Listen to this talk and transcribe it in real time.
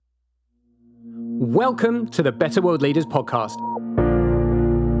Welcome to the Better World Leaders podcast.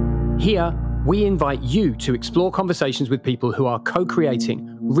 Here, we invite you to explore conversations with people who are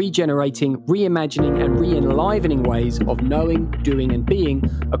co-creating, regenerating, reimagining, and re-enlivening ways of knowing, doing, and being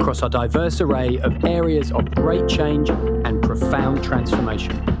across a diverse array of areas of great change and profound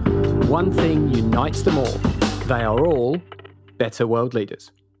transformation. One thing unites them all. They are all Better World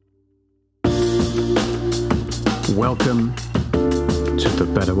Leaders. Welcome to the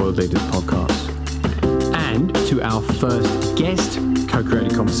Better World Leaders podcast and to our first guest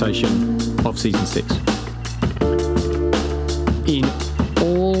co-created conversation of season 6. In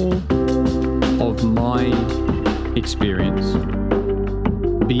all of my experience,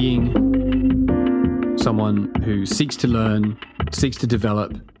 being someone who seeks to learn, seeks to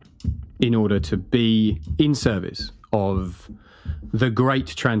develop in order to be in service of the great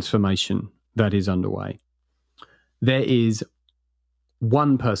transformation that is underway, there is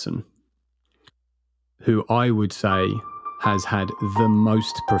one person who I would say has had the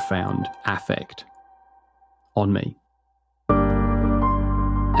most profound affect on me.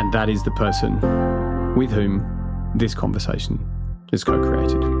 And that is the person with whom this conversation is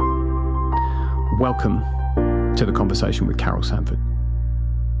co-created. Welcome to the conversation with Carol Sanford.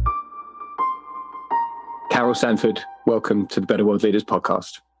 Carol Sanford, welcome to the Better World Leaders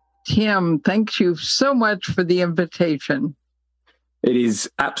podcast. Tim, thank you so much for the invitation. It is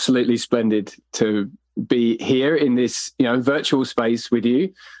absolutely splendid to be here in this, virtual space with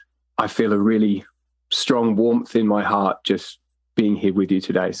you. I feel a really strong warmth in my heart just being here with you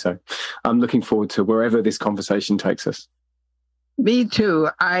today. So I'm looking forward to wherever this conversation takes us. Me too.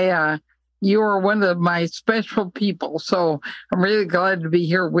 You are one of my special people, so I'm really glad to be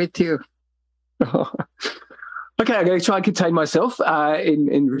here with you. Okay, I'm going to try and contain myself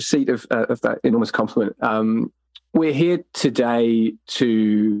in receipt of that enormous compliment. We're here today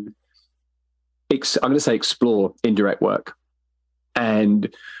to, explore indirect work. And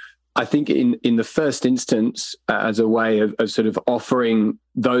I think in the first instance, as a way of sort of offering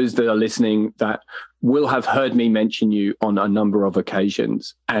those that are listening that will have heard me mention you on a number of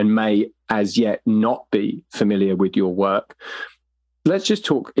occasions and may as yet not be familiar with your work, let's just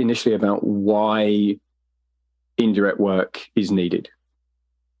talk initially about why indirect work is needed.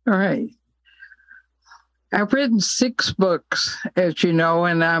 All right. I've written 6 books, as you know,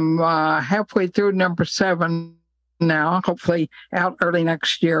 and I'm halfway through number 7 now, hopefully out early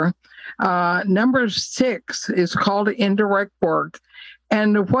next year. Number 6 is called Indirect Work.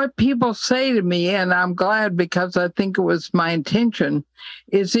 And what people say to me, and I'm glad because I think it was my intention,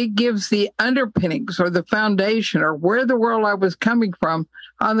 is it gives the underpinnings or the foundation or where the world I was coming from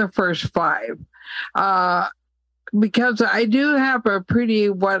on the first 5. Because I do have a pretty,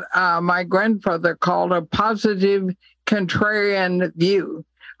 what my grandfather called a positive contrarian view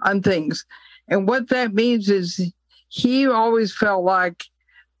on things. And what that means is he always felt like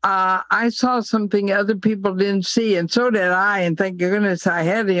I saw something other people didn't see. And so did I. And thank goodness I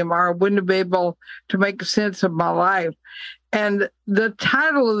had him, or I wouldn't have been able to make sense of my life. And the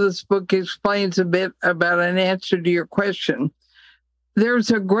title of this book explains a bit about an answer to your question.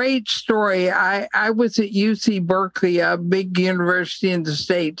 There's a great story. I was at UC Berkeley, a big university in the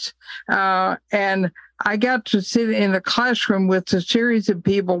States, and I got to sit in a classroom with a series of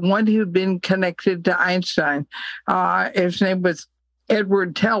people, one who'd been connected to Einstein. His name was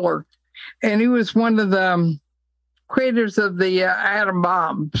Edward Teller, and he was one of the creators of the atom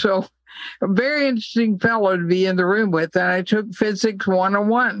bomb. So a very interesting fellow to be in the room with, and I took Physics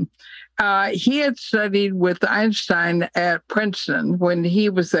 101. He had studied with Einstein at Princeton when he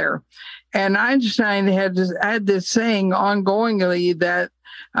was there. And Einstein had this saying ongoingly that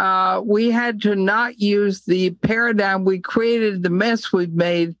we had to not use the paradigm we created, the mess we've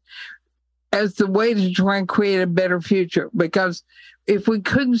made, as the way to try and create a better future. Because if we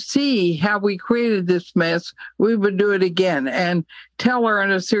couldn't see how we created this mess, we would do it again. And Teller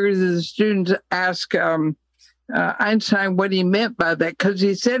and a series of the students asked Einstein what he meant by that, because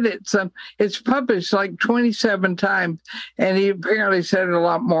he said it's published like 27 times, and he apparently said it a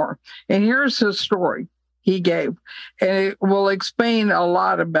lot more. And here's the story he gave, and it will explain a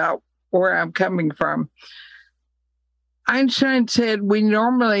lot about where I'm coming from. Einstein said we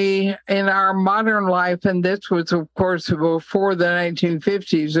normally, in our modern life, and this was, of course, before the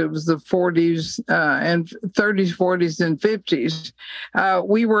 1950s, it was the 40s and 30s, 40s, and 50s,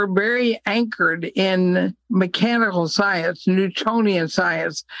 we were very anchored in mechanical science, Newtonian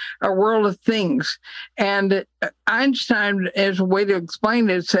science, a world of things. And Einstein, as a way to explain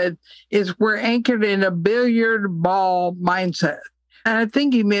it, said, we're anchored in a billiard ball mindset. And I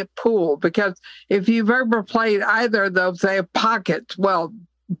think he meant pool, because if you've ever played either of those, they have pockets. Well,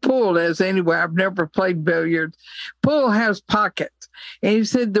 pool is anyway. I've never played billiards. Pool has pockets. And he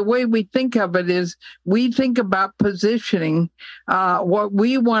said the way we think of it is we think about positioning what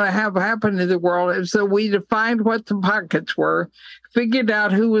we want to have happen in the world. And so we defined what the pockets were, figured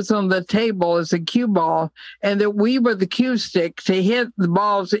out who was on the table as a cue ball, and that we were the cue stick to hit the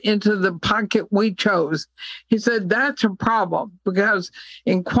balls into the pocket we chose. He said that's a problem because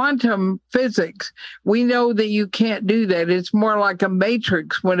in quantum physics, we know that you can't do that. It's more like a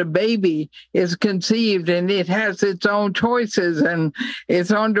matrix when a baby is conceived and it has its own choices and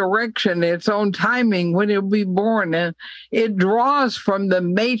its own direction, its own timing when it'll be born. And it draws from the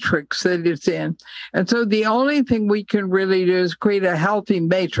matrix that it's in. And so the only thing we can really do is create a healthy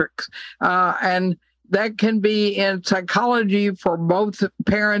matrix. And that can be in psychology for both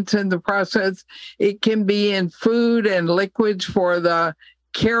parents in the process. It can be in food and liquids for the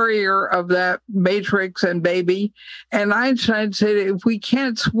carrier of that matrix and baby. And Einstein said if we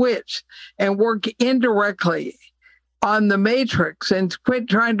can't switch and work indirectly on the matrix and quit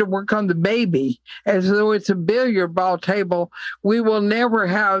trying to work on the baby as though it's a billiard ball table, we will never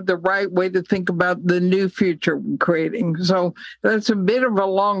have the right way to think about the new future we're creating. So that's a bit of a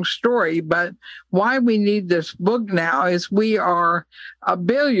long story, but why we need this book now is we are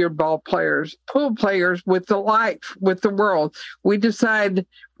billiard ball players, pool players with the life, with the world. We decide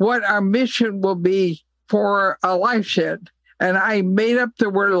what our mission will be for a life shed. And I made up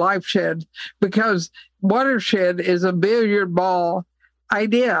the word life shed because watershed is a billiard ball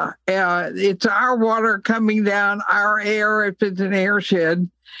idea. It's our water coming down, our air, if it's an air shed.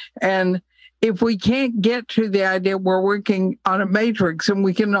 And if we can't get to the idea we're working on a matrix and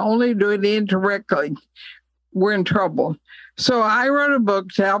we can only do it indirectly, we're in trouble. So I wrote a book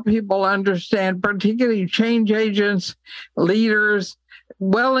to help people understand, particularly change agents, leaders,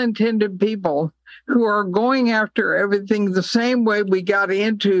 well-intended people who are going after everything the same way we got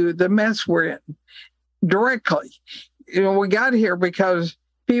into the mess we're in, directly. We got here because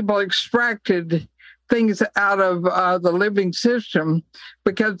people extracted things out of the living system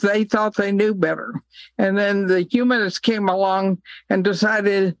because they thought they knew better. And then the humanists came along and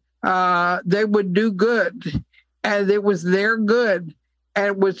decided they would do good. And it was their good, and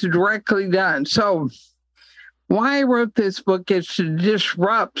it was directly done. So why I wrote this book is to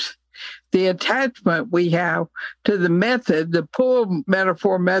disrupt the attachment we have to the method, the pool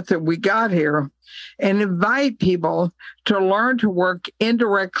metaphor method we got here, and invite people to learn to work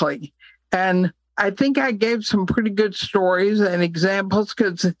indirectly. And I think I gave some pretty good stories and examples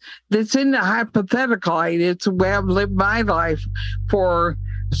because it's in the hypothetical. It's the way I've lived my life for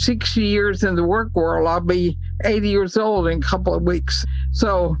 60 years in the work world. I'll be 80 years old in a couple of weeks.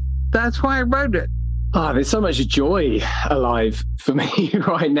 So that's why I wrote it. Oh, there's so much joy alive for me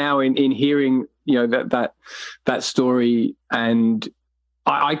right now in hearing, that story. And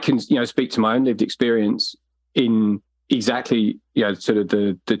I can, speak to my own lived experience in exactly, sort of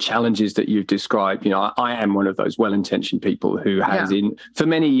the challenges that you've described. I am one of those well-intentioned people who has for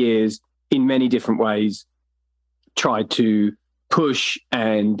many years, in many different ways, tried to push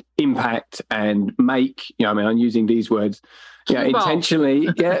and impact and make, I'm using these words, intentionally.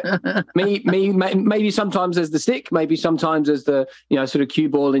 Maybe sometimes as the stick, maybe sometimes as the, sort of cue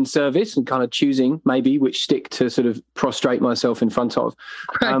ball in service and kind of choosing maybe which stick to sort of prostrate myself in front of.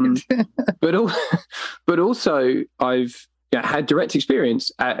 Right. But also I've had direct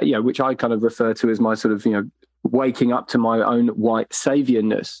experience, which I kind of refer to as my sort of, waking up to my own white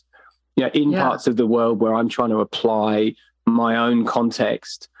saviorness, in parts of the world where I'm trying to apply my own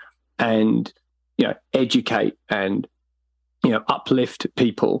context and, educate and, uplift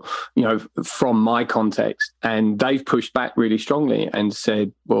people, from my context. And they've pushed back really strongly and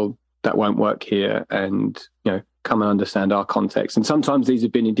said, well, that won't work here. And, come and understand our context. And sometimes these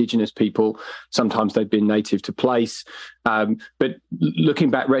have been Indigenous people. Sometimes they've been native to place. But looking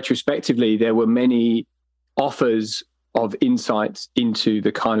back retrospectively, there were many offers of insights into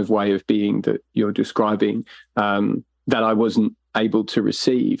the kind of way of being that you're describing that I wasn't able to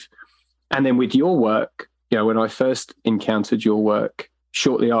receive. And then with your work, when I first encountered your work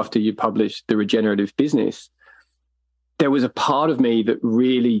shortly after you published The Regenerative Business, there was a part of me that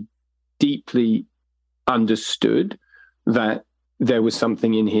really deeply understood that there was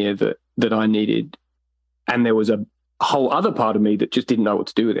something in here that I needed. And there was a whole other part of me that just didn't know what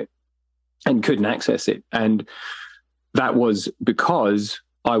to do with it and couldn't access it. And that was because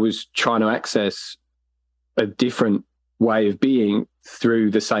I was trying to access a different way of being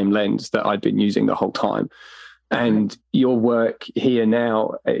through the same lens that I'd been using the whole time. And your work here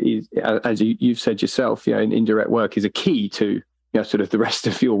now is, as you've said yourself, indirect work is a key to, sort of the rest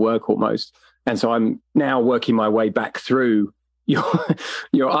of your work almost. And so I'm now working my way back through,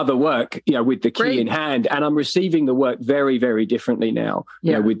 your other work, with the key in hand, and I'm receiving the work very, very differently now.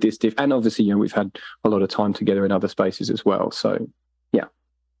 With this and obviously, we've had a lot of time together in other spaces as well. So,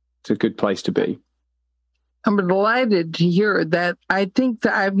 it's a good place to be. I'm delighted to hear that. I think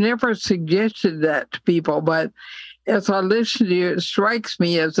that I've never suggested that to people, but as I listen to you, it strikes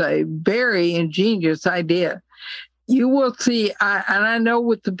me as a very ingenious idea. You will see, and I know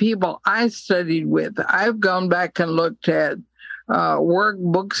with the people I studied with, I've gone back and looked at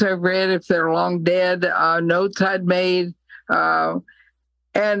books I've read, if they're long dead, notes I'd made.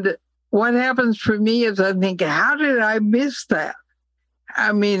 And what happens for me is I think, how did I miss that?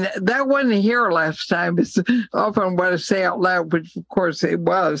 I mean, that wasn't here last time. It's often what I say out loud, which of course it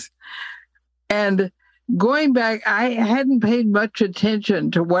was. And going back, I hadn't paid much attention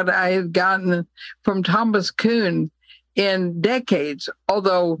to what I had gotten from Thomas Kuhn in decades,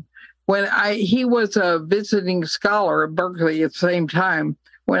 although he was a visiting scholar at Berkeley at the same time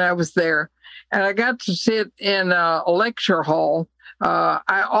when I was there, and I got to sit in a lecture hall.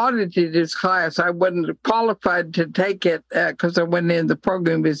 I audited his class. I wasn't qualified to take it because I wasn't in the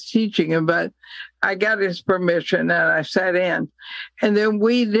program he was teaching him, but I got his permission and I sat in. And then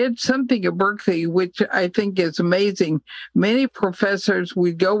we did something at Berkeley, which I think is amazing. Many professors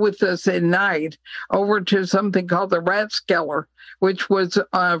would go with us at night over to something called the Rathskeller, which was,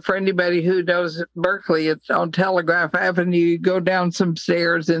 for anybody who knows Berkeley, it's on Telegraph Avenue. You go down some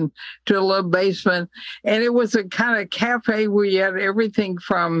stairs and to a little basement. And it was a kind of cafe where you had everything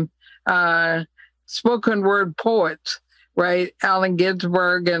from spoken word poets, right? Allen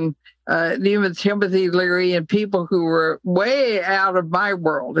Ginsberg and even Timothy Leary and people who were way out of my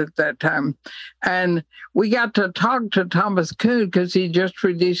world at that time. And we got to talk to Thomas Kuhn because he just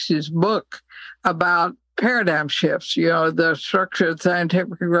released his book about paradigm shifts, the structure of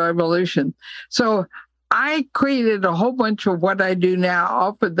scientific revolution. So I created a whole bunch of what I do now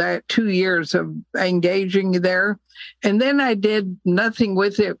off of that 2 years of engaging there. And then I did nothing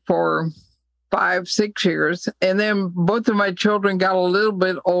with it for 5, 6 years. And then both of my children got a little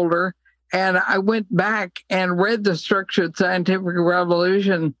bit older. And I went back and read the structure of scientific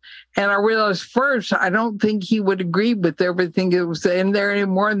revolution. And I realized first, I don't think he would agree with everything that was in there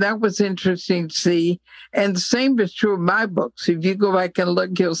anymore. And that was interesting to see. And the same is true of my books. If you go back and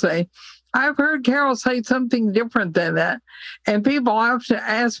look, he'll say, I've heard Carol say something different than that. And people often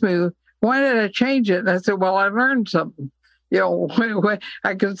ask me, why did I change it? And I said, well, I learned something.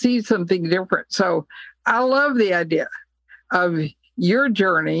 I can see something different. So I love the idea of your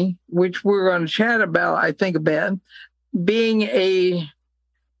journey, which we're going to chat about, I think, a bit, being a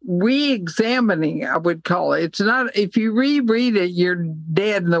re-examining, I would call it. It's not, if you reread it, you're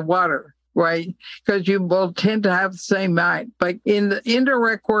dead in the water, right? Because you will tend to have the same mind. But in the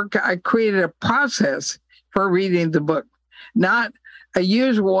indirect work, I created a process for reading the book, not a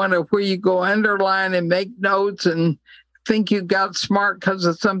usual one of where you go underline and make notes and think you got smart because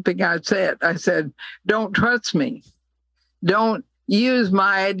of something I said. I said, don't trust me. Don't use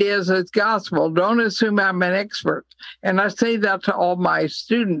my ideas as gospel. Don't assume I'm an expert. And I say that to all my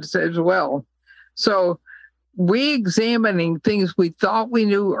students as well. So re-examining things we thought we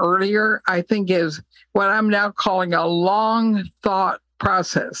knew earlier, I think, is what I'm now calling a long thought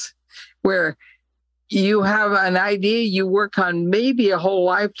process, where you have an idea you work on maybe a whole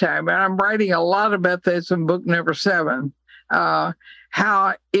lifetime. And I'm writing a lot about this in book number 7.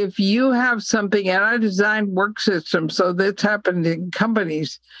 How if you have something, and I designed work systems, so this happened in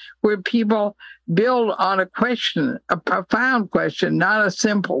companies where people build on a question, a profound question, not a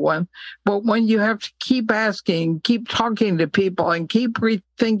simple one, but when you have to keep asking, keep talking to people and keep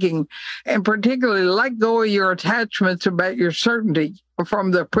rethinking, and particularly let go of your attachments about your certainty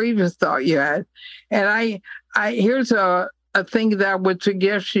from the previous thought you had. And I here's a thing that I would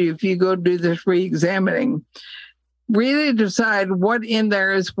suggest to you if you go do this re-examining. Really decide what in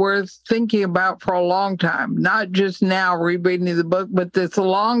there is worth thinking about for a long time, not just now rereading the book, but this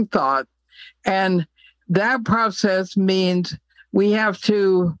long thought. And that process means we have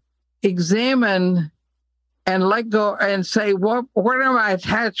to examine and let go and say, what are my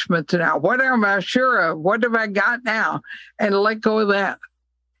attachments now? What am I sure of? What have I got now? And let go of that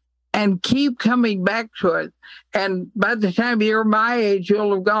and keep coming back to it. And by the time you're my age,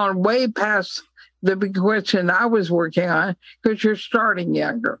 you'll have gone way past the big question I was working on, because you're starting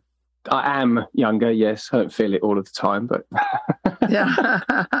younger. I am younger, yes. I don't feel it all of the time, but yeah.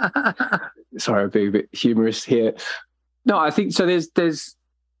 Sorry, I'm being a bit humorous here. No, I think so. There's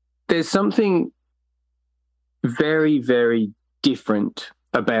something very, very different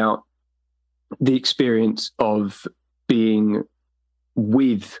about the experience of being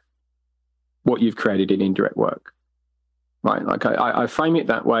with what you've created in indirect work. right? Like I frame it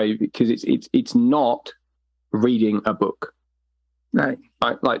that way because it's not reading a book, right?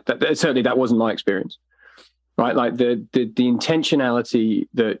 Like that. Certainly, that wasn't my experience, right? Like the intentionality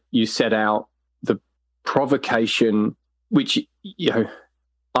that you set out, the provocation, which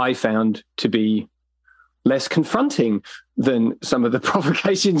I found to be less confronting than some of the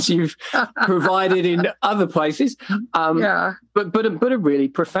provocations you've provided in other places. But a really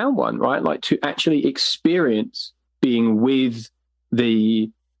profound one, right? Like to actually experience being with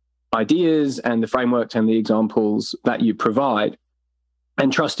the ideas and the frameworks and the examples that you provide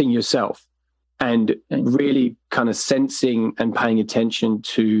and trusting yourself and really kind of sensing and paying attention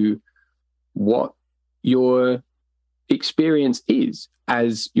to what your experience is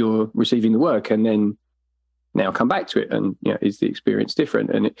as you're receiving the work, and then now come back to it and is the experience different?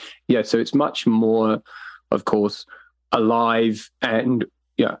 And so it's much more, of course, alive and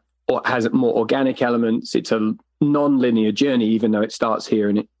or has more organic elements. It's a non-linear journey, even though it starts here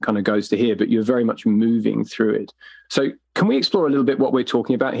and it kind of goes to here, but you're very much moving through it. So can we explore a little bit what we're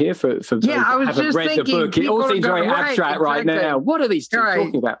talking about here for those who haven't read the book? It all seems very abstract right now. What are these two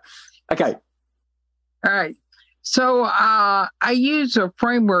talking about? Okay. All right. So I use a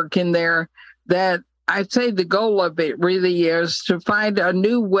framework in there that I say the goal of it really is to find a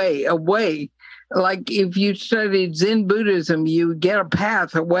new way, a way. Like if you studied Zen Buddhism, you get a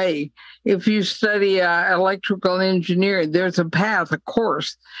path, a way. If you study electrical engineering, there's a path, a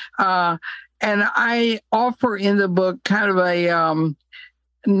course. And I offer in the book kind of a,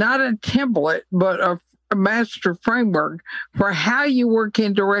 not a template, but a master framework for how you work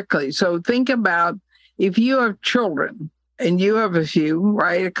indirectly. So think about if you have children, and you have a few,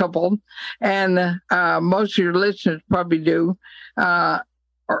 right? A couple. And most of your listeners probably do, or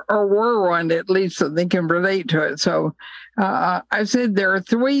were one at least, so they can relate to it. So I said there are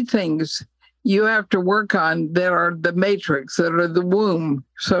three things you have to work on that are the matrix, that are the womb,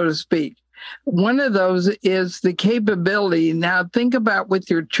 so to speak. One of those is the capability. Now think about with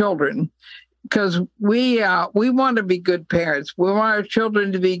your children, because we want to be good parents. We want our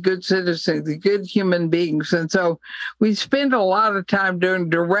children to be good citizens, good human beings. And so we spend a lot of time doing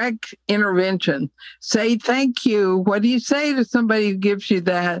direct intervention. Say thank you. What do you say to somebody who gives you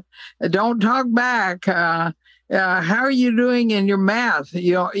that? Don't talk back. How are you doing in your math?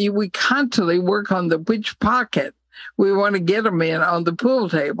 We constantly work on which pocket we want to get them in on the pool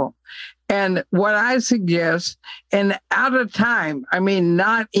table. And what I suggest, and out of time, I mean,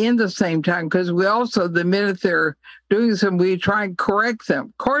 not in the same time, because we also, the minute they're doing something, we try and correct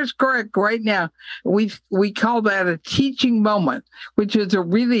them. Course correct right now. We call that a teaching moment, which is a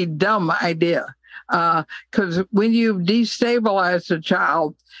really dumb idea. Because when you destabilize a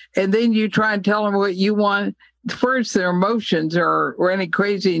child and then you try and tell them what you want, first, their emotions are running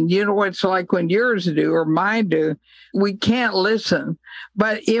crazy. And you know what it's like when yours do or mine do. We can't listen.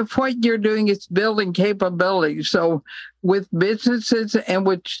 But if what you're doing is building capabilities, so with businesses and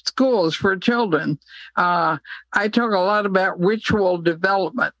with schools for children, I talk a lot about ritual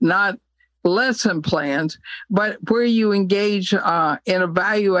development, not lesson plans, but where you engage in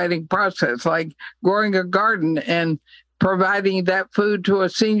evaluating process, like growing a garden and providing that food to a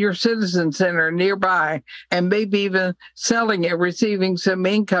senior citizen center nearby, and maybe even selling it, receiving some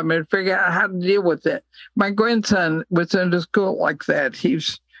income and figure out how to deal with it. My grandson was in a school like that.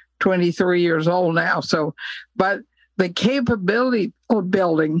 He's 23 years old now. So, but the capability of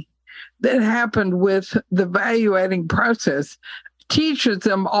building that happened with the evaluating process teaches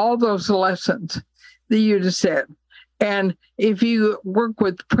them all those lessons that you just said. And if you work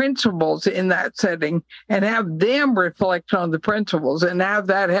with principals in that setting and have them reflect on the principles and have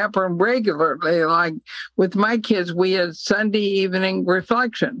that happen regularly, like with my kids, we had Sunday evening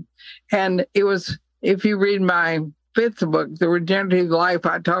reflection. And it was, if you read my fifth book, The Regenerative Life,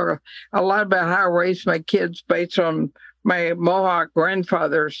 I talk a lot about how I raised my kids based on my Mohawk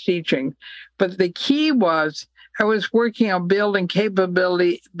grandfather's teaching. But the key was I was working on building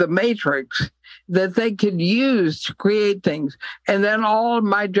capability, the matrix, that they could use to create things. And then all of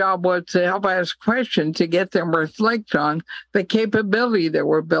my job was to help ask questions to get them reflect on the capability that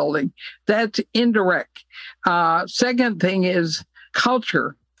we're building. That's indirect. Second thing is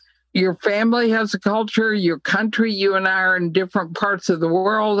culture. Your family has a culture, your country, you and I are in different parts of the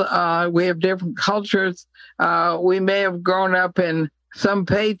world. We have different cultures. We may have grown up in some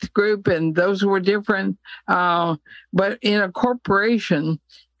faith group and those were different. But in a corporation,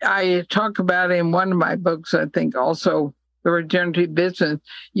 I talk about in one of my books, I think also The Regenerative Business,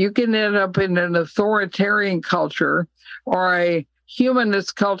 you can end up in an authoritarian culture or a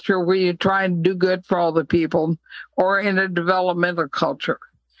humanist culture where you try and do good for all the people, or in a developmental culture.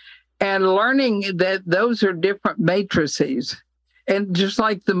 and learning that those are different matrices. And just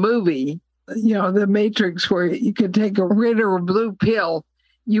like the movie, the Matrix, where you could take a red or a blue pill,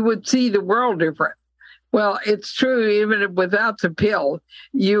 you would see the world different. Well, it's true even without the pill.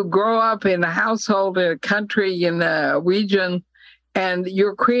 You grow up in a household, in a country, in a region, and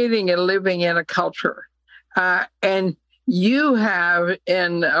you're creating and living in a culture. And you have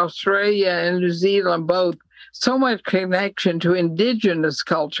in Australia and New Zealand both so much connection to indigenous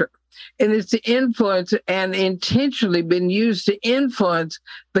culture. And it's influenced and intentionally been used to influence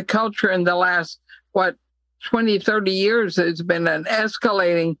the culture in the last, 20, 30 years. It's been an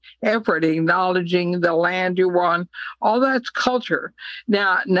escalating effort, acknowledging the land you're on. All that's culture.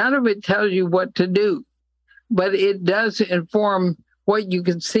 Now, none of it tells you what to do, but it does inform what you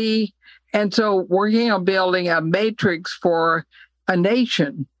can see. And so working on building a matrix for a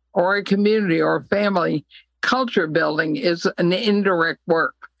nation or a community or a family, culture building is an indirect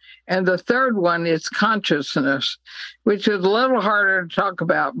work. And the third one is consciousness, which is a little harder to talk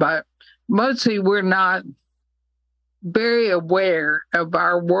about, but mostly we're not very aware of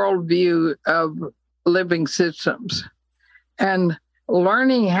our worldview of living systems. And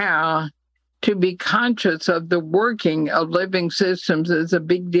learning how to be conscious of the working of living systems is a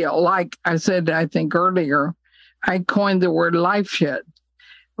big deal. Like I said, I think earlier, I coined the word life shed.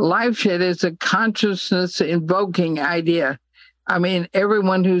 Life shed is a consciousness invoking idea. I mean,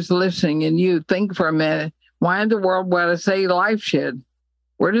 everyone who's listening and you think for a minute, why in the world would I say life shed?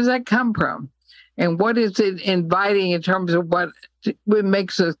 Where does that come from? And what is it inviting in terms of what it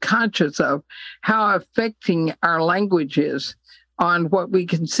makes us conscious of, how affecting our language is on what we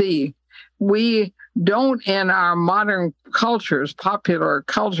can see? We don't, in our modern cultures, popular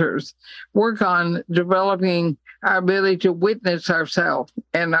cultures, work on developing our ability to witness ourselves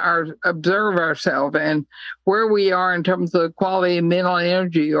and observe ourselves and where we are in terms of the quality of mental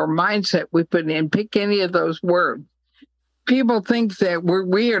energy or mindset we put in. Pick any of those words. People think that we're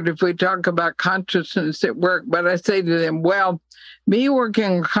weird if we talk about consciousness at work, but I say to them, well, me working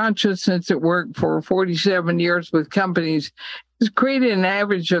on consciousness at work for 47 years with companies has created an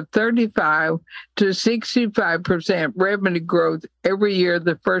average of 35 to 65% revenue growth every year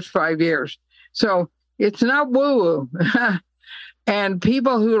the first 5 years. So it's not woo-woo. And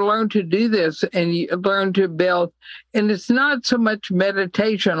people who learn to do this and learn to build, and it's not so much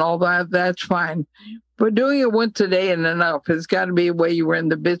meditation, although that's fine, but doing it once a day and enough. It's got to be a way you run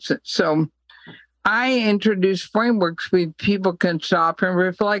the business. So I introduce frameworks where people can stop and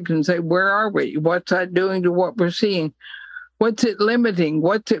reflect and say, where are we? What's that doing to what we're seeing? What's it limiting?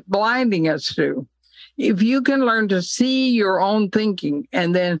 What's it blinding us to? If you can learn to see your own thinking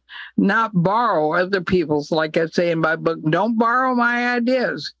and then not borrow other people's, like I say in my book, don't borrow my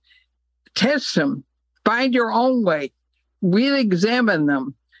ideas. Test them. Find your own way. Really examine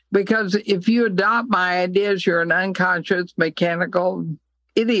them. Because if you adopt my ideas, you're an unconscious, mechanical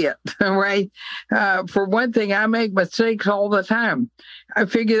idiot, right? For one thing, I make mistakes all the time. I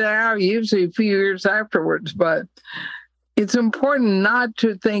figure that out usually a few years afterwards, but it's important not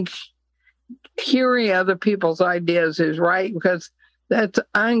to think hearing other people's ideas is right, because that's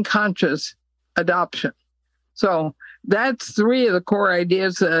unconscious adoption. So that's three of the core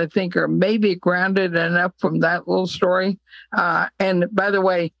ideas that I think are maybe grounded enough from that little story. And by the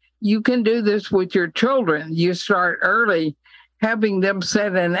way, you can do this with your children. You start early, having them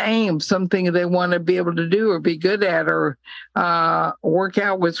set an aim, something they want to be able to do or be good at, or work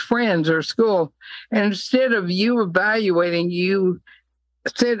out with friends or school. And instead of you evaluating, you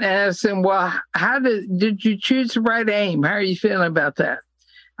sit and ask them, well, how did you choose the right aim? How are you feeling about that?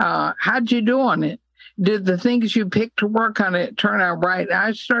 How'd you do on it? Did the things you picked to work on it turn out right?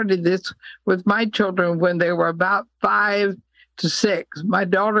 I started this with my children when they were about 5 to 6. My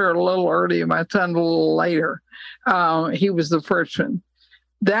daughter a little earlier, my son a little later. He was the first one.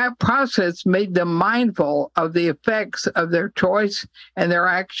 That process made them mindful of the effects of their choice and their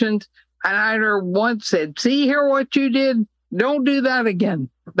actions. And I never once said, see here what you did? Don't do that again.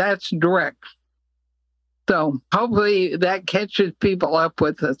 That's direct. So hopefully that catches people up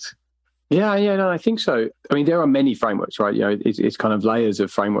with us. Yeah, no, I think so. I mean, there are many frameworks, right? You know, it's kind of layers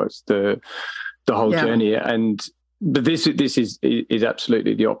of frameworks, the whole journey. But this is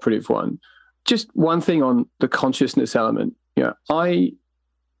absolutely the operative one. Just one thing on the consciousness element. You know, I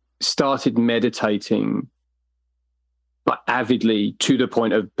started meditating avidly to the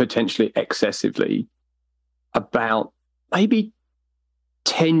point of potentially excessively about maybe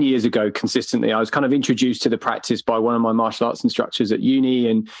 10 years ago consistently. I was kind of introduced to the practice by one of my martial arts instructors at uni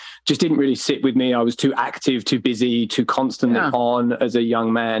and just didn't really sit with me. I was too active, too busy, too constantly on as a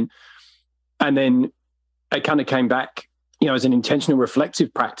young man. And then I kind of came back as an intentional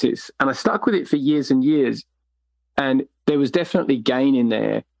reflective practice. And I stuck with it for years and years. And there was definitely gain in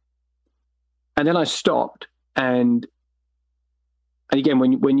there. And then I stopped. And again,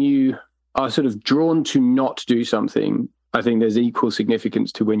 when you are sort of drawn to not do something, I think there's equal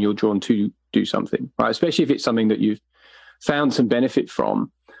significance to when you're drawn to do something, right? Especially if it's something that you've found some benefit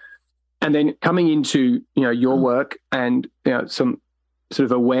from. And then coming into, your work and, some sort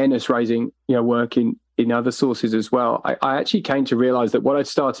of awareness raising, work in other sources as well, I actually came to realize that what I'd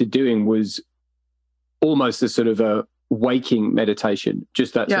started doing was almost a sort of a waking meditation,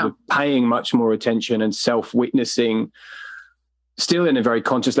 just that sort of paying much more attention and self-witnessing, still in a very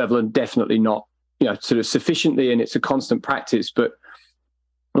conscious level, and definitely not, sort of sufficiently, and it's a constant practice, but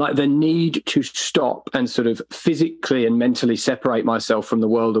like the need to stop and sort of physically and mentally separate myself from the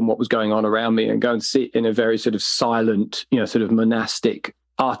world and what was going on around me and go and sit in a very sort of silent, sort of monastic,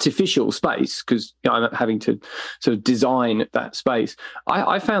 artificial space, because I'm having to sort of design that space.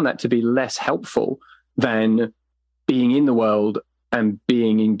 I found that to be less helpful than being in the world and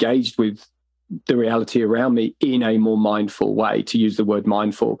being engaged with the reality around me in a more mindful way, to use the word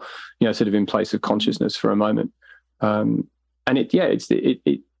mindful, sort of in place of consciousness for a moment. And it's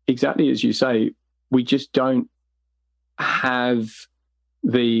exactly as you say, we just don't have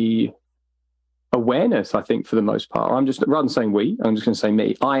the awareness, I think, for the most part. Rather than saying we, I'm just going to say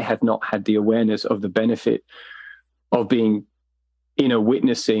me. I have not had the awareness of the benefit of being in a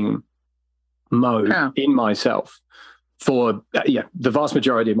witnessing mode in myself for the vast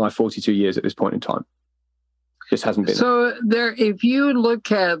majority of my 42 years at this point in time. Just hasn't been. So if you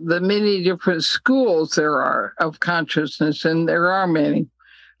look at the many different schools there are of consciousness, and there are many,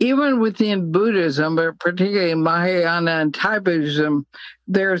 even within Buddhism, but particularly Mahayana and Thai Buddhism,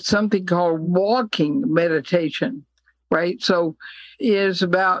 there's something called walking meditation, right? So it's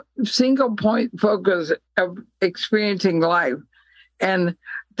about single point focus of experiencing life. And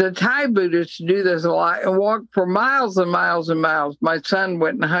the Thai Buddhists do this a lot and walk for miles and miles and miles. My son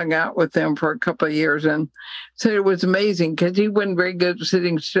went and hung out with them for a couple of years and said it was amazing, because he wasn't very good at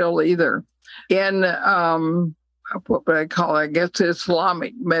sitting still either. And what would I call it? I guess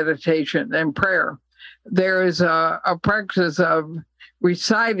Islamic meditation and prayer. There is a practice of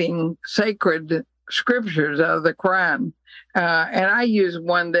reciting sacred scriptures out of the Quran. And I use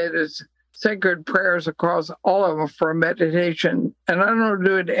one that is sacred prayers across all of them for meditation. And I don't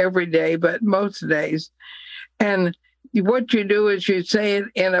do it every day, but most days. And what you do is you say it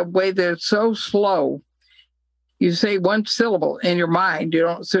in a way that's so slow. You say one syllable in your mind. You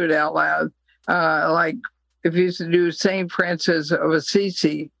don't say it out loud. Like if you used to do St. Francis of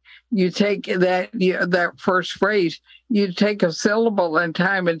Assisi, you take that first phrase, you take a syllable in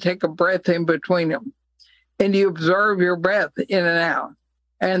time and take a breath in between them. And you observe your breath in and out.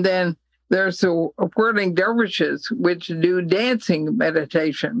 And then there's the whirling dervishes, which do dancing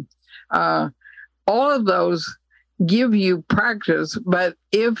meditation. All of those give you practice, but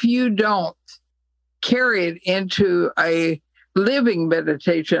if you don't carry it into a living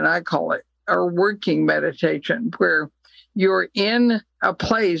meditation, I call it, or working meditation, where you're in a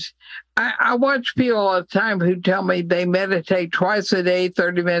place. I watch people all the time who tell me they meditate twice a day,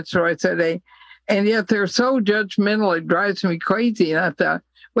 30 minutes twice a day, and yet they're so judgmental, it drives me crazy. And I thought,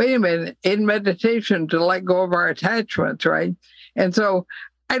 wait a minute, in meditation to let go of our attachments, right? And so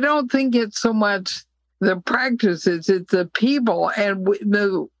I don't think it's so much the practices, it's the people. And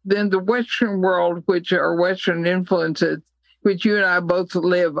then the Western world, which are Western influences, which you and I both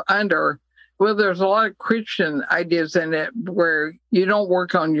live under, well, there's a lot of Christian ideas in it where you don't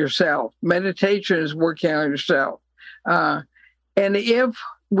work on yourself. Meditation is working on yourself. And if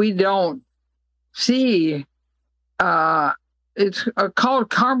we don't see, it's called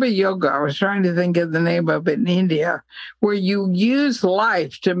karma yoga. I was trying to think of the name of it in India, where you use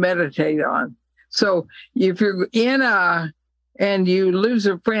life to meditate on. So if you're and you lose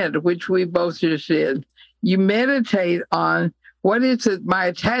a friend, which we both just did, you meditate on what is it, my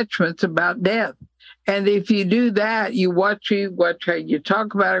attachments about death. And if you do that, you watch how you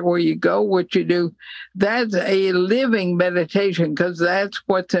talk about it, where you go, what you do. That's a living meditation, because that's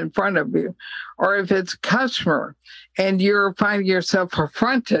what's in front of you. Or if it's a customer and you're finding yourself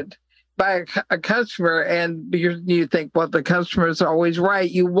affronted by a customer and you think, well, the customer is always right.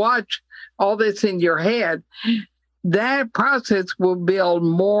 You watch all this in your head. That process will build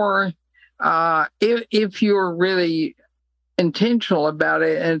more if you're really intentional about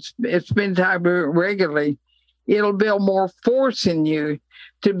it and spend time regularly, it'll build more force in you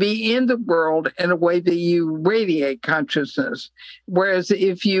to be in the world in a way that you radiate consciousness. Whereas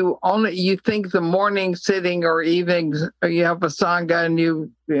if you think the morning sitting or evenings, or you have a sangha and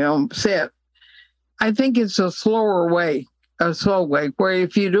you sit, I think it's a slower way a slow way, where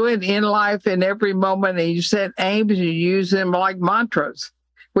if you do it in life in every moment and you set aims, you use them like mantras,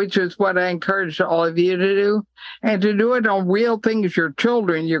 which is what I encourage all of you to do, and to do it on real things, your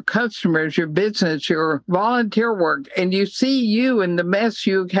children, your customers, your business, your volunteer work. And you see you and the mess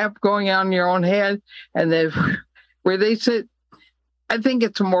you have going on in your own head, and then where they sit, I think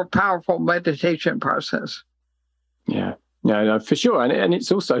it's a more powerful meditation process. Yeah, no, for sure. And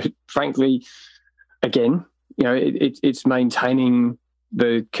it's also, frankly, again, it's maintaining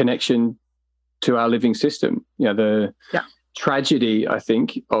the connection to our living system. The tragedy, I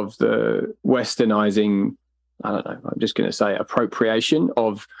think, of the westernizing, I don't know, I'm just going to say appropriation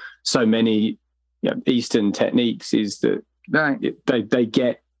of so many Eastern techniques is that they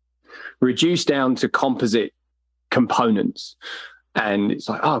get reduced down to composite components. And it's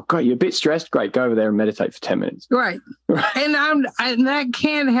like, oh, great, you're a bit stressed. Great, go over there and meditate for 10 minutes. Right. And that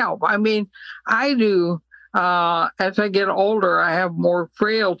can help. I mean, I do. As I get older, I have more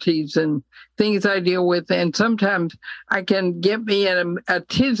frailties and things I deal with. And sometimes I can get me in a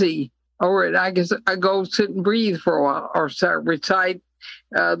tizzy over it. I guess I go sit and breathe for a while or recite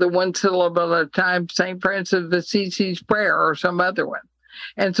the one syllable at a time, St. Francis of Assisi's prayer or some other one.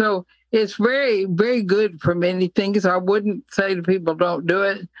 And so it's very, very good for many things. I wouldn't say to people don't do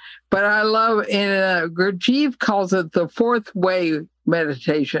it, but I love, Gurdjieff calls it the fourth way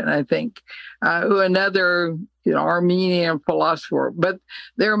meditation, I think, another Armenian philosopher. But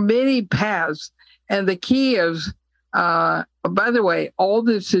there are many paths, and the key is, by the way, all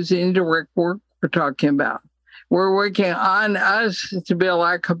this is indirect work we're talking about. We're working on us to build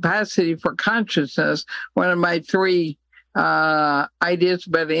our capacity for consciousness, one of my three ideas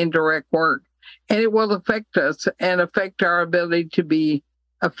about indirect work. And it will affect us and affect our ability to be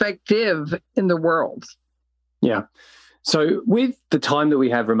effective in the world. Yeah. So with the time that we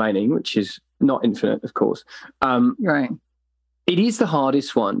have remaining, which is not infinite, of course, right, it is the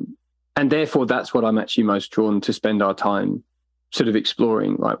hardest one. And therefore, that's what I'm actually most drawn to spend our time sort of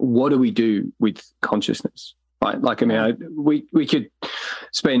exploring. Like, what do we do with consciousness? Right? Like, I mean, we could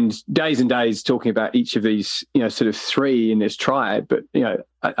spend days and days talking about each of these, sort of three in this triad. But,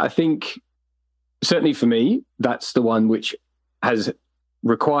 I think certainly for me, that's the one which has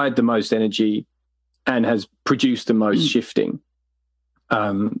required the most energy and has produced the most shifting.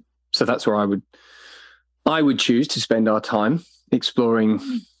 So that's where I would choose to spend our time exploring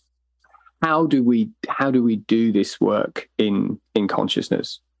how do we do this work in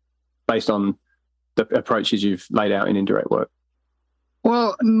consciousness based on the approaches you've laid out in indirect work.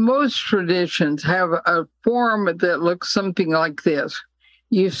 Well, most traditions have a form that looks something like this.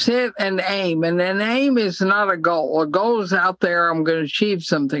 You set an aim, and an aim is not a goal. A goal is out there, I'm going to achieve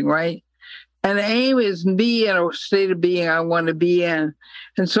something, right? An aim is be in a state of being I want to be in.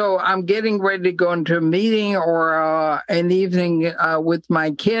 And so I'm getting ready to go into a meeting or an evening with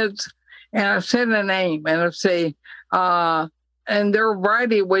my kids, and I set an aim, and I say, and there are a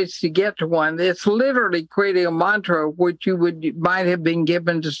variety of ways to get to one. It's literally creating a mantra, which might have been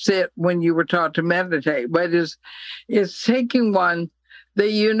given to sit when you were taught to meditate. But it's taking one that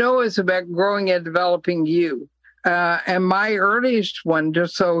is about growing and developing you. And my earliest one,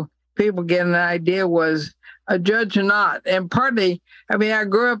 just so people get an idea, was a judge not. And partly, I mean, I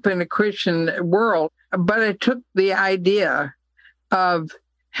grew up in a Christian world, but I took the idea of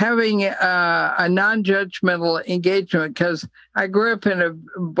having a non-judgmental engagement, because I grew up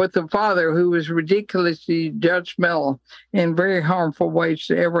with a father who was ridiculously judgmental in very harmful ways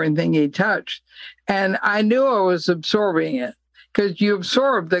to everything he touched. And I knew I was absorbing it, because you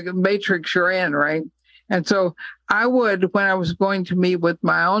absorb the matrix you're in, right? And so I would, when I was going to meet with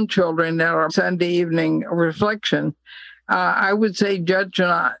my own children at our Sunday evening reflection, I would say, judge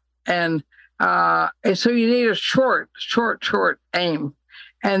not. And so you need a short aim.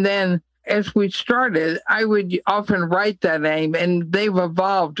 And then as we started, I would often write that aim, and they've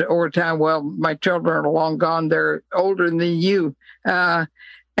evolved over time. Well, my children are long gone. They're older than you. And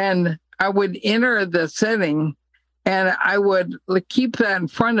I would enter the setting, and I would keep that in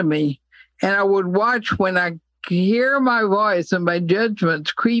front of me. And I would watch when I hear my voice and my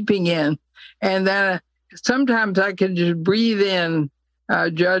judgments creeping in. And then sometimes I could just breathe in,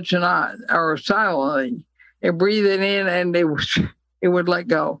 judge not, or silently, and breathe it in, and it would let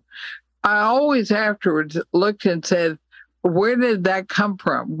go. I always afterwards looked and said, where did that come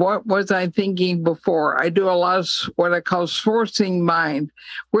from? What was I thinking before? I do a lot of what I call sourcing mind.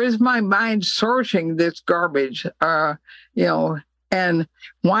 Where's my mind sourcing this garbage? And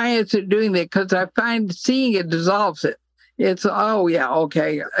why is it doing that? Because I find seeing it dissolves it. It's, oh, yeah,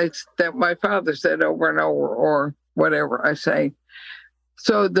 okay. It's that my father said over and over, or whatever I say.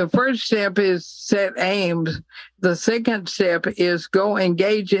 So the first step is set aims. The second step is go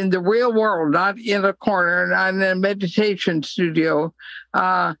engage in the real world, not in a corner, not in a meditation studio.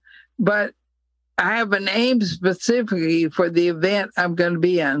 But I have an aim specifically for the event I'm going to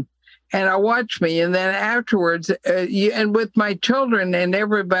be in. And I watch me. And then afterwards, and with my children and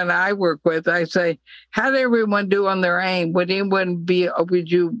everybody I work with, I say, how did everyone do on their aim? Would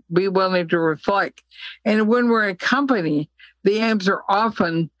you be willing to reflect? And when we're in company, the aims are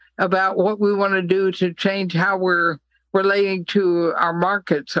often about what we want to do to change how we're relating to our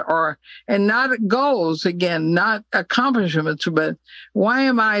markets, and not goals, again, not accomplishments, but why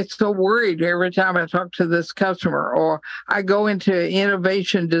am I so worried every time I talk to this customer, or I go into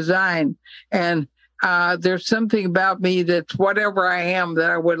innovation design and there's something about me that's whatever I am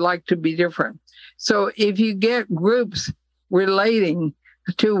that I would like to be different. So if you get groups relating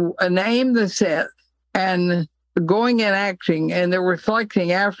to an aim that's set and going and acting, and they're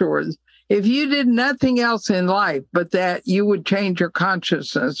reflecting afterwards, if you did nothing else in life but that, you would change your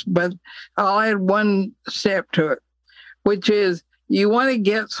consciousness. But I'll add one step to it, which is you want to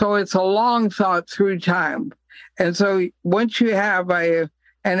get so it's a long thought through time. And so once you have an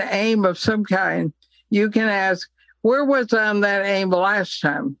aim of some kind, you can ask, where was I on that aim last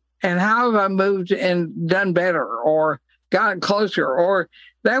time? And how have I moved and done better or gotten closer? Or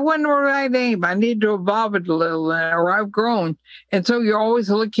that wasn't the right aim. I need to evolve it a little, or I've grown. And so you're always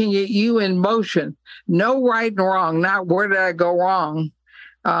looking at you in motion. No right and wrong, not where did I go wrong,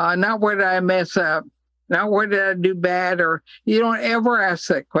 not where did I mess up, not where did I do bad, or you don't ever ask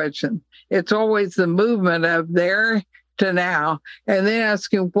that question. It's always the movement of there to now, and then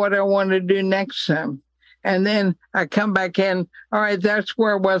asking what I want to do next time. And then I come back in, all right, that's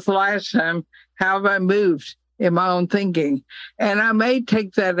where I was last time. How have I moved in my own thinking? And I may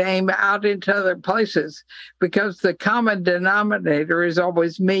take that aim out into other places because the common denominator is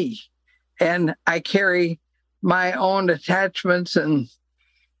always me. And I carry my own attachments and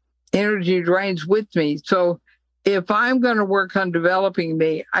energy drains with me. So if I'm going to work on developing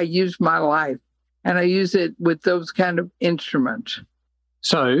me, I use my life and I use it with those kind of instruments.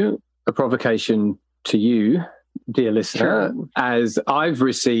 So a provocation to you, dear listener, sure. As I've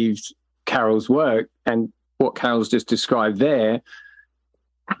received Carol's work and what Carol's just described there,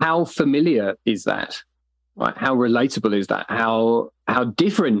 how familiar is that? Right? How relatable is that? How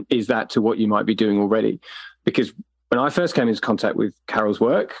different is that to what you might be doing already? Because when I first came into contact with Carol's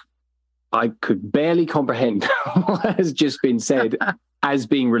work, I could barely comprehend what has just been said as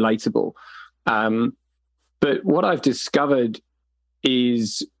being relatable. But what I've discovered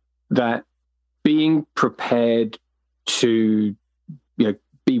is that being prepared to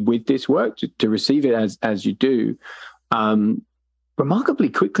be with this work, to receive it as you do, remarkably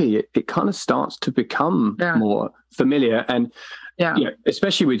quickly, it kind of starts to become more familiar. And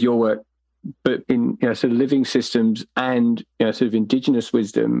especially with your work, but in sort of living systems and sort of indigenous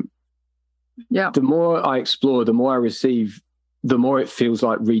wisdom, the more I explore, the more I receive, the more it feels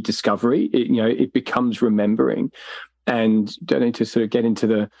like rediscovery. It becomes remembering, and don't need to sort of get into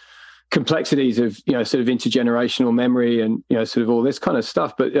the complexities of sort of intergenerational memory and sort of all this kind of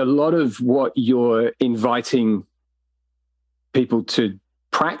stuff. But a lot of what you're inviting people to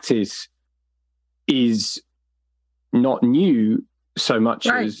practice is not new so much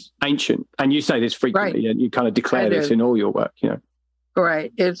as ancient. And you say this frequently, and you kind of declare this in all your work.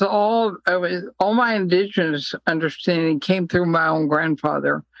 Right. It's all my indigenous understanding came through my own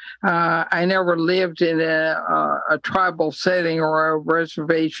grandfather. I never lived in a tribal setting or a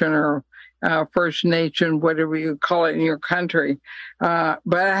reservation or First Nation, whatever you call it in your country. But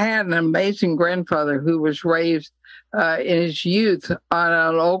I had an amazing grandfather who was raised in his youth on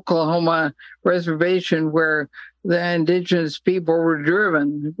an Oklahoma reservation where the indigenous people were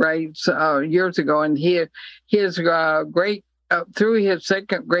driven, years ago. And his great through his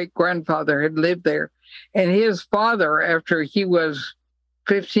second great-grandfather had lived there. And his father, after he was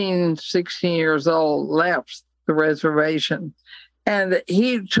 15, 16 years old, left the reservation. And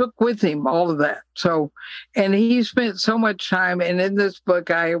he took with him all of that. So, and he spent so much time. And in this book,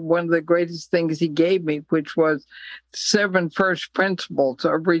 one of the greatest things he gave me, which was 7 first principles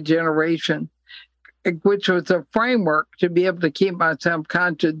of regeneration, which was a framework to be able to keep myself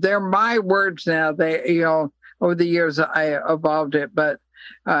conscious. They're my words now. They, over the years, I evolved it. But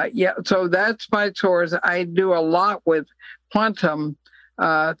so that's my source. I do a lot with quantum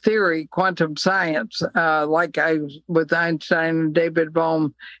theory, quantum science, like I with Einstein and David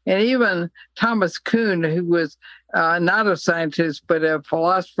Bohm, and even Thomas Kuhn, who was not a scientist, but a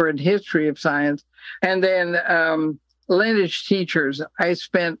philosopher in history of science. And then lineage teachers. I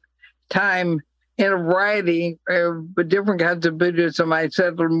spent time in a variety of different kinds of Buddhism. I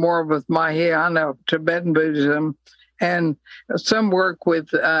settled more with Mahayana, Tibetan Buddhism, and some work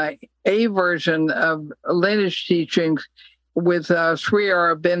with a version of lineage teachings with Sri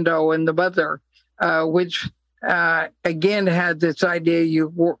Aurobindo and the mother, which again had this idea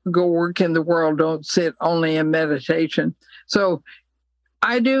you go work in the world, don't sit only in meditation. So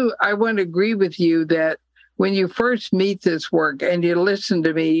I want to agree with you that when you first meet this work and you listen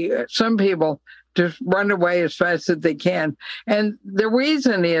to me, some people just run away as fast as they can. And the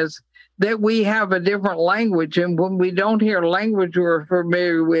reason is that we have a different language. And when we don't hear language we're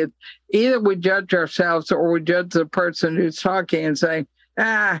familiar with, either we judge ourselves or we judge the person who's talking and say,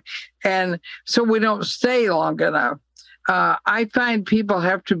 and so we don't stay long enough. I find people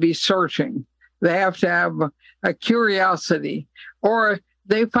have to be searching. They have to have a curiosity, or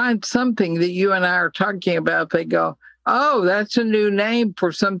they find something that you and I are talking about. They go, oh, that's a new name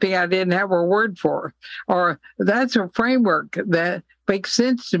for something I didn't have a word for, or that's a framework that makes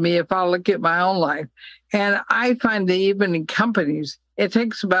sense to me if I look at my own life. And I find that even in companies, it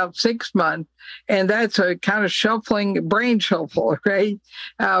takes about 6 months, and that's a kind of brain shuffle, right?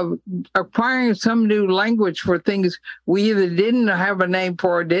 Acquiring some new language for things we either didn't have a name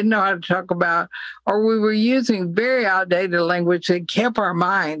for, didn't know how to talk about, or we were using very outdated language that kept our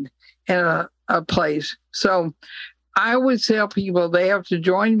mind in a place. So I would tell people they have to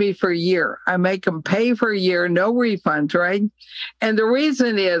join me for a year. I make them pay for a year, no refunds, right? And the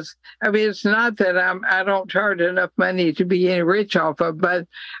reason is, I mean, it's not that I don't charge enough money to be any rich off of, but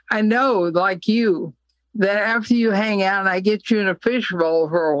I know, like you, that after you hang out and I get you in a fishbowl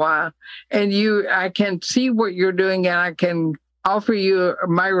for a while, and I can see what you're doing, and I can offer you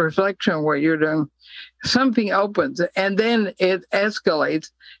my reflection on what you're doing, something opens, and then it escalates.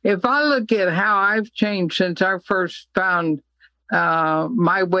 If I look at how I've changed since I first found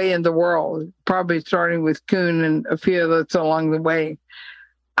my way in the world, probably starting with Kuhn and a few others along the way,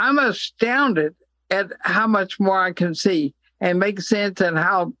 I'm astounded at how much more I can see and make sense, and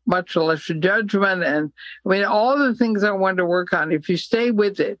how much less judgment, and I mean, all the things I want to work on, if you stay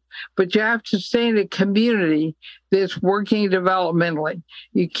with it. But you have to stay in a community that's working developmentally.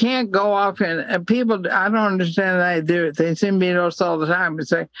 You can't go off and people, I don't understand how they do it. They send me notes all the time and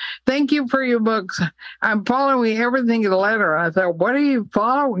say, thank you for your books. I'm following everything in the letter. I thought, what are you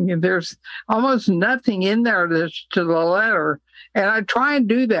following? And there's almost nothing in there that's to the letter. And I try and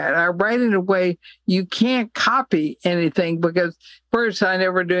do that. I write in a way you can't copy anything, because first, I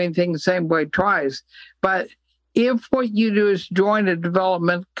never do anything the same way twice. But if what you do is join a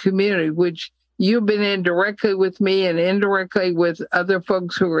development community, which you've been in directly with me and indirectly with other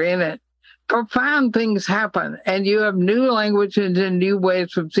folks who are in it, profound things happen, and you have new languages and new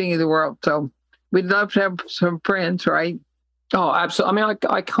ways of seeing the world. So we'd love to have some friends, right? Oh, absolutely. I mean,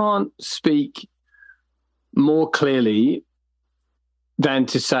 I can't speak more clearly than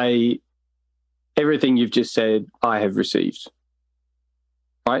to say everything you've just said, I have received.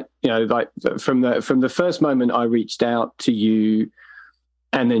 Right? You know, like from the first moment I reached out to you,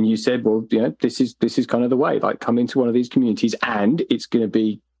 and then you said, well, you know, this is kind of the way, like, come into one of these communities, and it's going to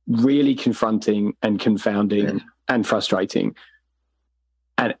be really confronting and confounding and frustrating.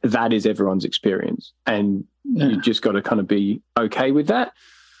 And that is everyone's experience. And you just got to kind of be okay with that.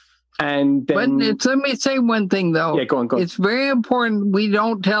 And then, but let me say one thing, though. Yeah, go on. It's very important we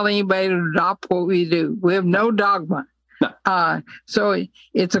don't tell anybody to adopt what we do. We have no dogma. No. So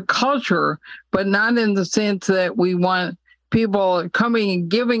it's a culture, but not in the sense that we want people coming and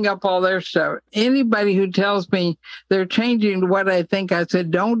giving up all their stuff. Anybody who tells me they're changing what I think, I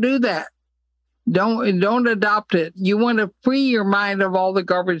said, don't do that. Don't adopt it. You want to free your mind of all the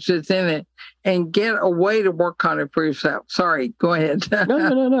garbage that's in it and get a way to work on it for yourself. Sorry, go ahead.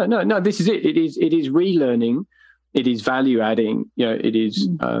 No. This is it. It is relearning. It is value adding. You know, it is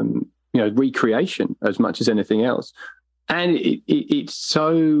recreation as much as anything else. And it's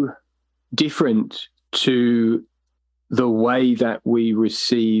so different to the way that we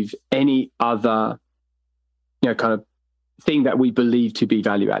receive any other, you know, kind of thing that we believe to be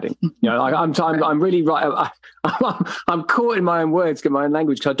value adding. You know, like I'm really right. I'm caught in my own words, my own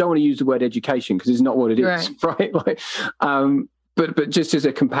language, because I don't want to use the word education, because it's not what it is, right? Like, but just as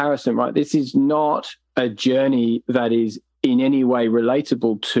a comparison, right? This is not a journey that is in any way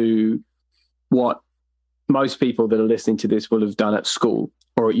relatable to what most people that are listening to this will have done at school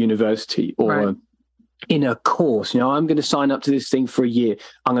or at university or in a course. You know, I'm going to sign up to this thing for a year.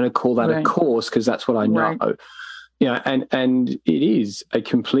 I'm going to call that a course because that's what I know. You know, and it is a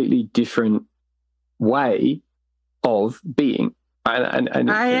completely different way of being.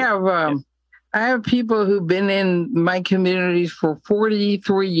 And I have people who've been in my communities for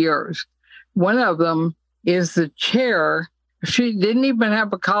 43 years One of them is the chair. She didn't even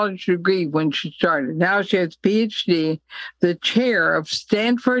have a college degree when she started. Now she has PhD, the chair of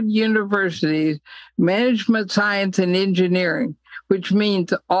Stanford University's Management Science and Engineering, which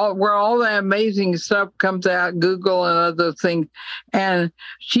means where all that amazing stuff comes out, Google and other things. And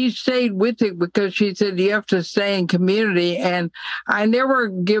she stayed with it because she said, you have to stay in community. And I never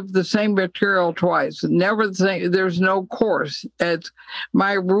give the same material twice, never the same. There's no course.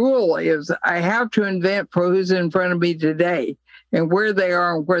 My rule is I have to invent for who's in front of me today and where they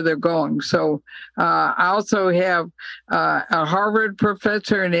are and where they're going. So I also have a Harvard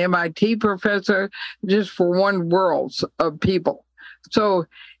professor, an MIT professor, just for one world of people. So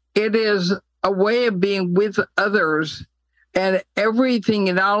it is a way of being with others, and everything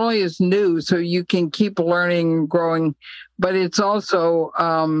not only is new, so you can keep learning and growing, but it's also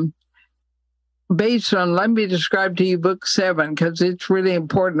based on, let me describe to you book 7, because it's really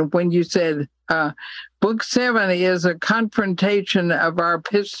important. When you said book 7 is a confrontation of our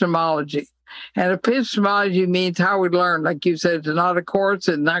epistemology. And epistemology means how we learn. Like you said, it's not a course,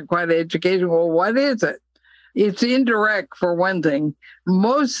 it's not quite education. Well, what is it? It's indirect, for one thing.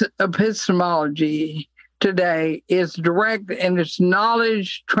 Most epistemology today is direct, and it's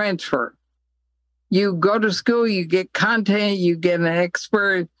knowledge transfer. You go to school, you get content, you get an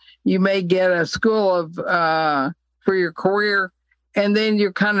expert, you may get a school of for your career, and then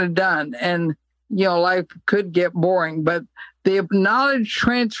you're kind of done. And, life could get boring. But the knowledge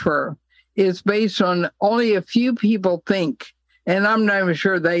transfer is based on only a few people think, and I'm not even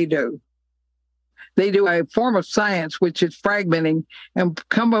sure they do. They do a form of science, which is fragmenting, and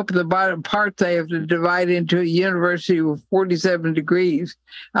come up with the bottom part they have to divide into a university with 47 degrees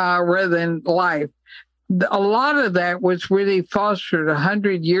rather than life. A lot of that was really fostered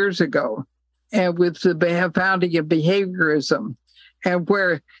 100 years ago, and with the founding of behaviorism, and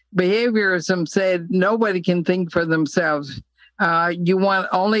where behaviorism said nobody can think for themselves. You want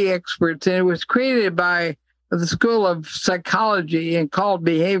only experts, and it was created by the School of Psychology and called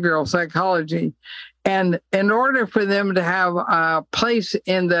behavioral psychology. And in order for them to have a place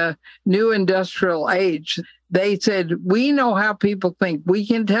in the new industrial age, they said, we know how people think. We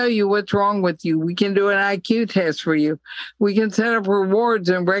can tell you what's wrong with you. We can do an IQ test for you. We can set up rewards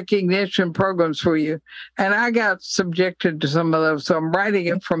and recognition programs for you. And I got subjected to some of those, so I'm writing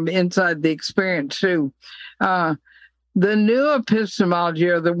it from inside the experience too. The new epistemology,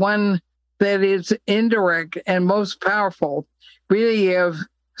 or the one that is indirect and most powerful, really of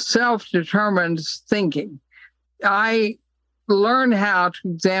self-determined thinking. I learn how to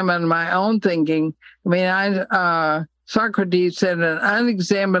examine my own thinking. I mean, Socrates said an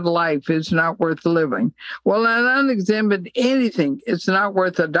unexamined life is not worth living. Well, an unexamined anything is not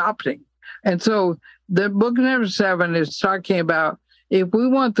worth adopting. And so the book number 7 is talking about, if we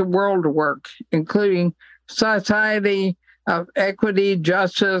want the world to work, including society of equity,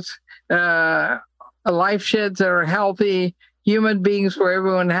 justice, life sheds that are healthy, human beings where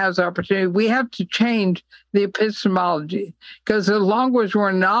everyone has opportunity, we have to change the epistemology. Because as long as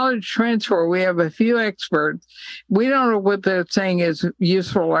we're knowledge transfer, we have a few experts, we don't know what they're saying is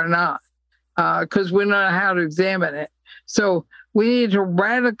useful or not, because we don't know how to examine it. So we need to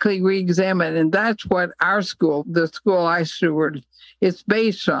radically re-examine, and that's what our school, the school I steward, is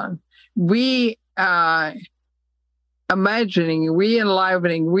based on. Imagining,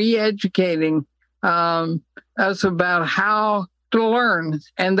 re-enlivening, re-educating us about how to learn.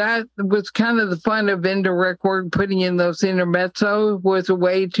 And that was kind of the fun of indirect work. Putting in those intermezzo was a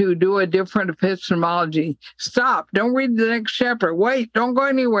way to do a different epistemology. Stop. Don't read the next chapter. Wait, don't go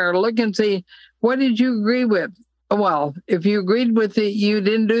anywhere. Look and see, what did you agree with? Well, if you agreed with it, you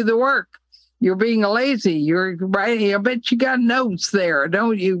didn't do the work. You're being lazy. You're writing. I bet you got notes there,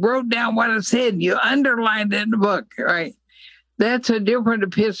 don't you? Wrote down what I said. You underlined it in the book, right? That's a different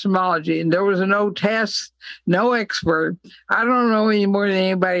epistemology. And there was no test, no expert. I don't know any more than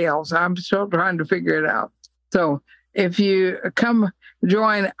anybody else. I'm still trying to figure it out. So if you come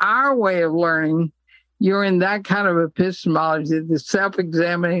join our way of learning, you're in that kind of epistemology, the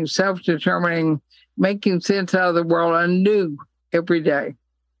self-examining, self-determining, making sense out of the world anew every day.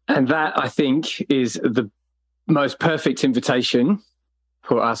 And that, I think, is the most perfect invitation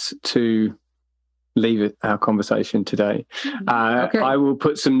for us to leave our conversation today. Okay. I will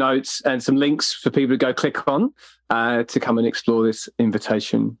put some notes and some links for people to go click on to come and explore this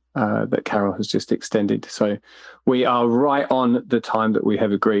invitation that Carol has just extended. So we are right on the time that we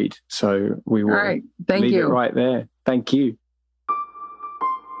have agreed. So we will leave it right there. Thank you.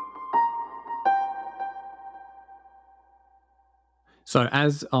 So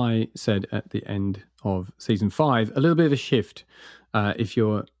as I said at the end of season 5, a little bit of a shift if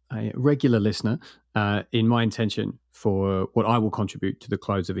you're a regular listener in my intention for what I will contribute to the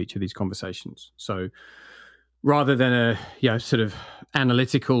close of each of these conversations. So rather than a sort of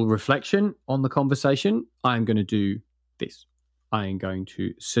analytical reflection on the conversation, I'm going to do this. I am going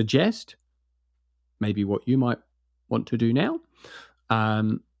to suggest maybe what you might want to do now.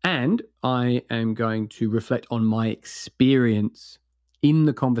 And I am going to reflect on my experience in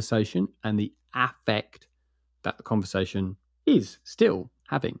the conversation and the affect that the conversation is still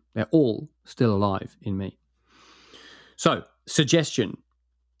having. They're all still alive in me. So, suggestion.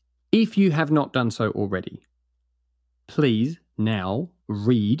 If you have not done so already, please now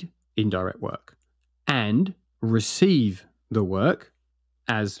read Indirect Work and receive the work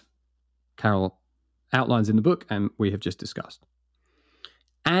as Carol outlines in the book and we have just discussed.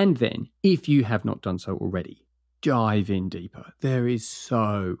 And then, if you have not done so already, dive in deeper. There is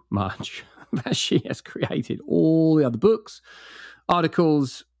so much that she has created. All the other books,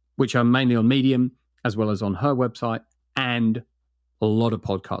 articles, which are mainly on Medium, as well as on her website, and a lot of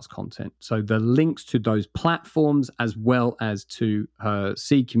podcast content. So the links to those platforms, as well as to her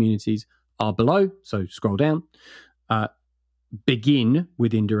seed communities, are below. So scroll down. Begin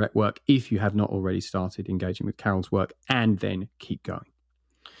with Indirect Work if you have not already started engaging with Carol's work, and then keep going.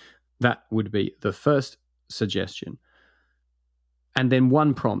 That would be the first suggestion. And then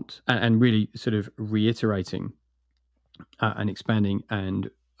one prompt, and really sort of reiterating and expanding and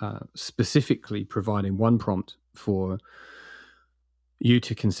specifically providing one prompt for you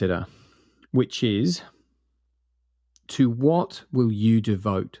to consider, which is, to what will you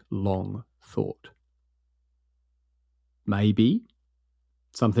devote long thought? Maybe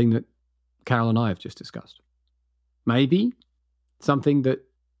something that Carol and I have just discussed. Maybe something that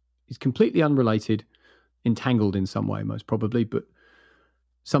is completely unrelated, entangled in some way, most probably, but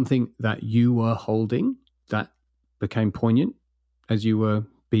something that you were holding that became poignant as you were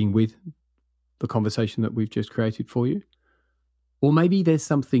being with the conversation that we've just created for you. Or maybe there's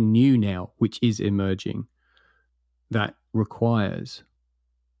something new now which is emerging that requires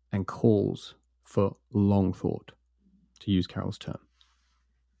and calls for long thought, to use Carol's term.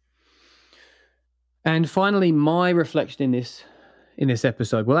 And finally, my reflection in this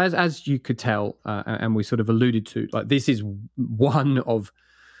episode, well, as you could tell, and we sort of alluded to, like, this is one of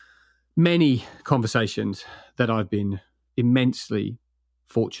many conversations that I've been immensely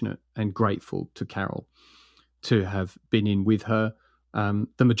fortunate and grateful to Carol to have been in with her.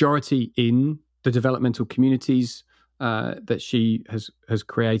 The majority in the developmental communities that she has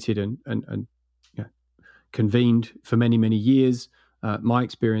created and convened for many, many years. My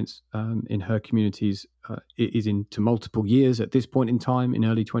experience in her communities is into multiple years at this point in time, in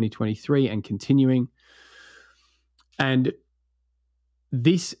early 2023 and continuing. And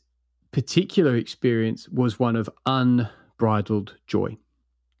this particular experience was one of unbridled joy.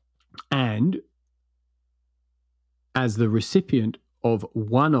 And as the recipient of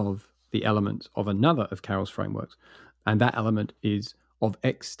one of the elements of another of Carol's frameworks, and that element is of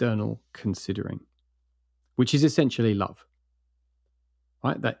external considering, which is essentially love.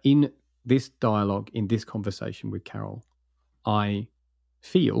 Right? That in this dialogue, in this conversation with Carol, I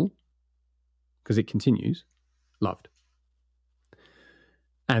feel, because it continues, loved.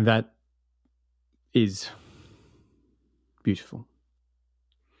 And that is beautiful.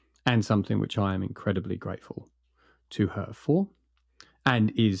 And something which I am incredibly grateful to her for,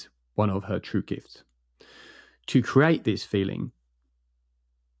 and is one of her true gifts. To create this feeling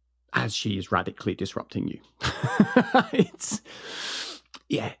as she is radically disrupting you.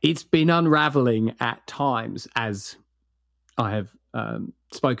 It's been unraveling at times, as I have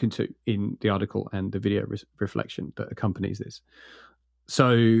spoken to in the article and the video reflection that accompanies this.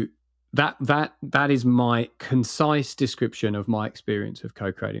 So that is my concise description of my experience of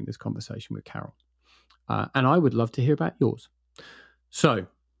co-creating this conversation with Carol. And I would love to hear about yours. So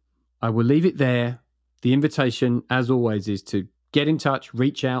I will leave it there. The invitation, as always, is to get in touch,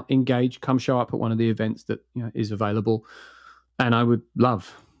 reach out, engage, come show up at one of the events that is available. And I would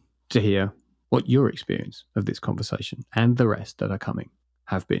love to hear what your experience of this conversation and the rest that are coming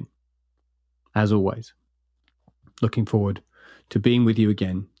have been. As always, looking forward to being with you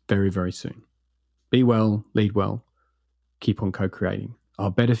again very, very soon. Be well, lead well, keep on co-creating our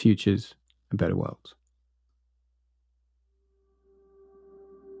better futures and better worlds.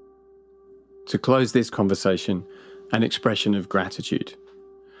 To close this conversation, an expression of gratitude.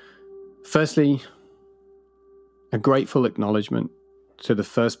 Firstly, a grateful acknowledgement to the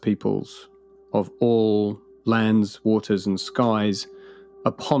first peoples of all lands, waters, and skies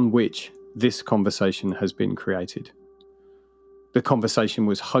upon which this conversation has been created. The conversation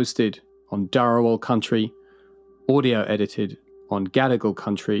was hosted on Dharawal country, audio edited on Gadigal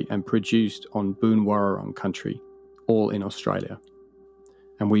country and produced on Boon Wurrung country, all in Australia.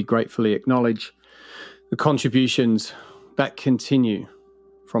 And we gratefully acknowledge the contributions that continue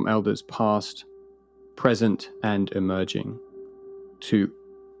from elders past, present, and emerging to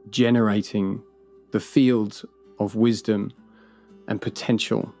generating the fields of wisdom and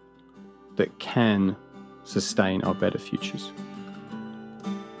potential that can sustain our better futures.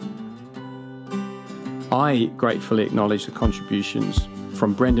 I gratefully acknowledge the contributions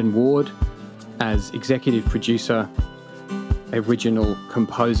from Brendan Ward as executive producer, original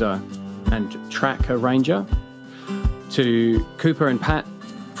composer, and track arranger, to Cooper and Pat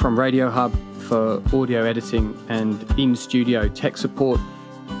from Radio Hub for audio editing and in-studio tech support,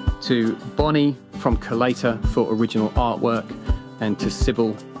 to Bonnie from Collator for original artwork, and to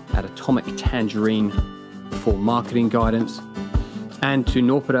Sybil at Atomic Tangerine for marketing guidance, and to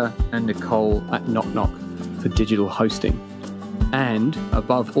Norpita and Nicole at Knock Knock for digital hosting. And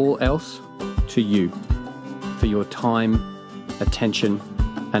above all else, to you for your time, attention,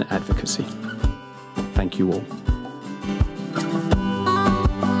 and advocacy. Thank you all.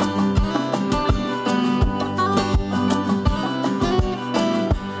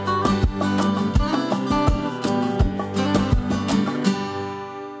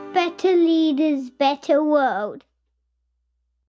 Better leaders, better world.